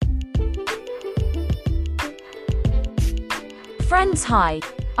Friends, hi.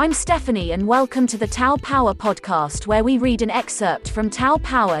 I'm Stephanie and welcome to the Tao Power podcast, where we read an excerpt from Tao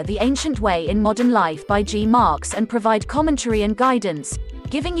Power, The Ancient Way in Modern Life by G. Marks and provide commentary and guidance,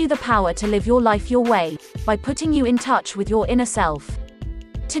 giving you the power to live your life your way, by putting you in touch with your inner self.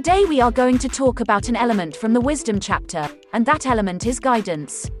 Today we are going to talk about an element from the wisdom chapter, and that element is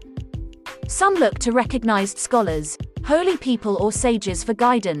guidance. Some look to recognized scholars, holy people or sages for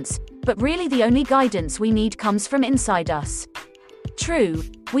guidance, but really the only guidance we need comes from inside us. True,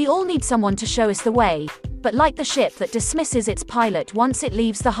 we all need someone to show us the way, but like the ship that dismisses its pilot once it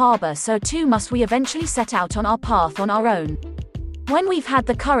leaves the harbor, so too must we eventually set out on our path on our own. When we've had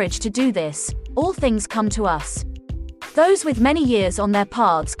the courage to do this, all things come to us. Those with many years on their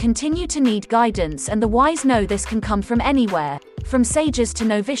paths continue to need guidance, and the wise know this can come from anywhere, from sages to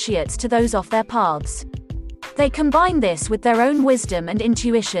novitiates to those off their paths. They combine this with their own wisdom and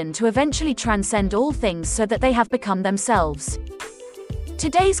intuition to eventually transcend all things so that they have become themselves.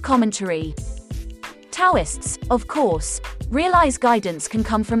 Today's commentary. Taoists, of course, realize guidance can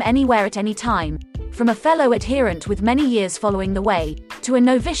come from anywhere at any time, from a fellow adherent with many years following the way, to a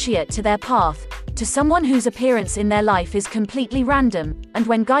novitiate to their path, to someone whose appearance in their life is completely random, and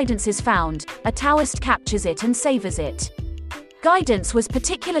when guidance is found, a Taoist captures it and savors it. Guidance was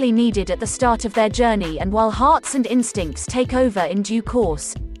particularly needed at the start of their journey, and while hearts and instincts take over in due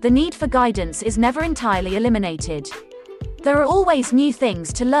course, the need for guidance is never entirely eliminated. There are always new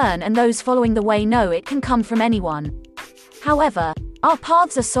things to learn, and those following the way know it can come from anyone. However, our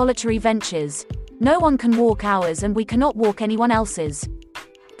paths are solitary ventures. No one can walk ours, and we cannot walk anyone else's.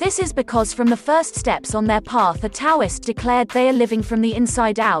 This is because from the first steps on their path, a Taoist declared they are living from the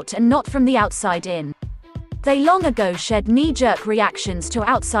inside out and not from the outside in. They long ago shed knee-jerk reactions to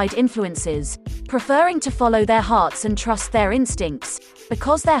outside influences, preferring to follow their hearts and trust their instincts,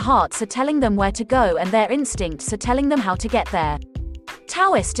 because their hearts are telling them where to go and their instincts are telling them how to get there.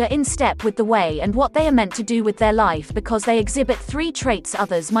 Taoists are in step with the way and what they are meant to do with their life because they exhibit three traits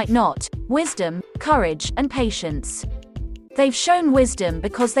others might not: wisdom, courage, and patience. They've shown wisdom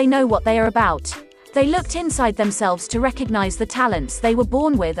because they know what they are about. They looked inside themselves to recognize the talents they were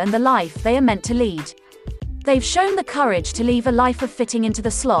born with and the life they are meant to lead. They've shown the courage to leave a life of fitting into the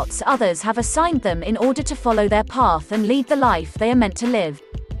slots others have assigned them in order to follow their path and lead the life they are meant to live.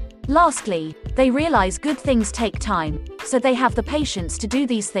 Lastly, they realize good things take time, so they have the patience to do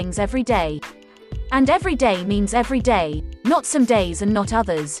these things every day. And every day means every day, not some days and not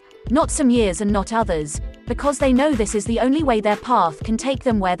others, not some years and not others, because they know this is the only way their path can take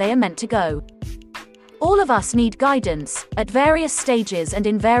them where they are meant to go. All of us need guidance, at various stages and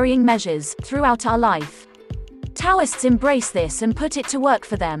in varying measures, throughout our life. Taoists embrace this and put it to work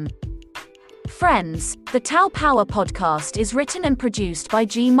for them. Friends, the Tao Power podcast is written and produced by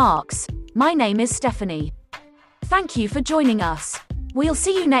G. Marks. My name is Stephanie. Thank you for joining us. We'll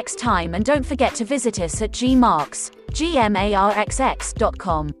see you next time, and don't forget to visit us at gmarxx.com.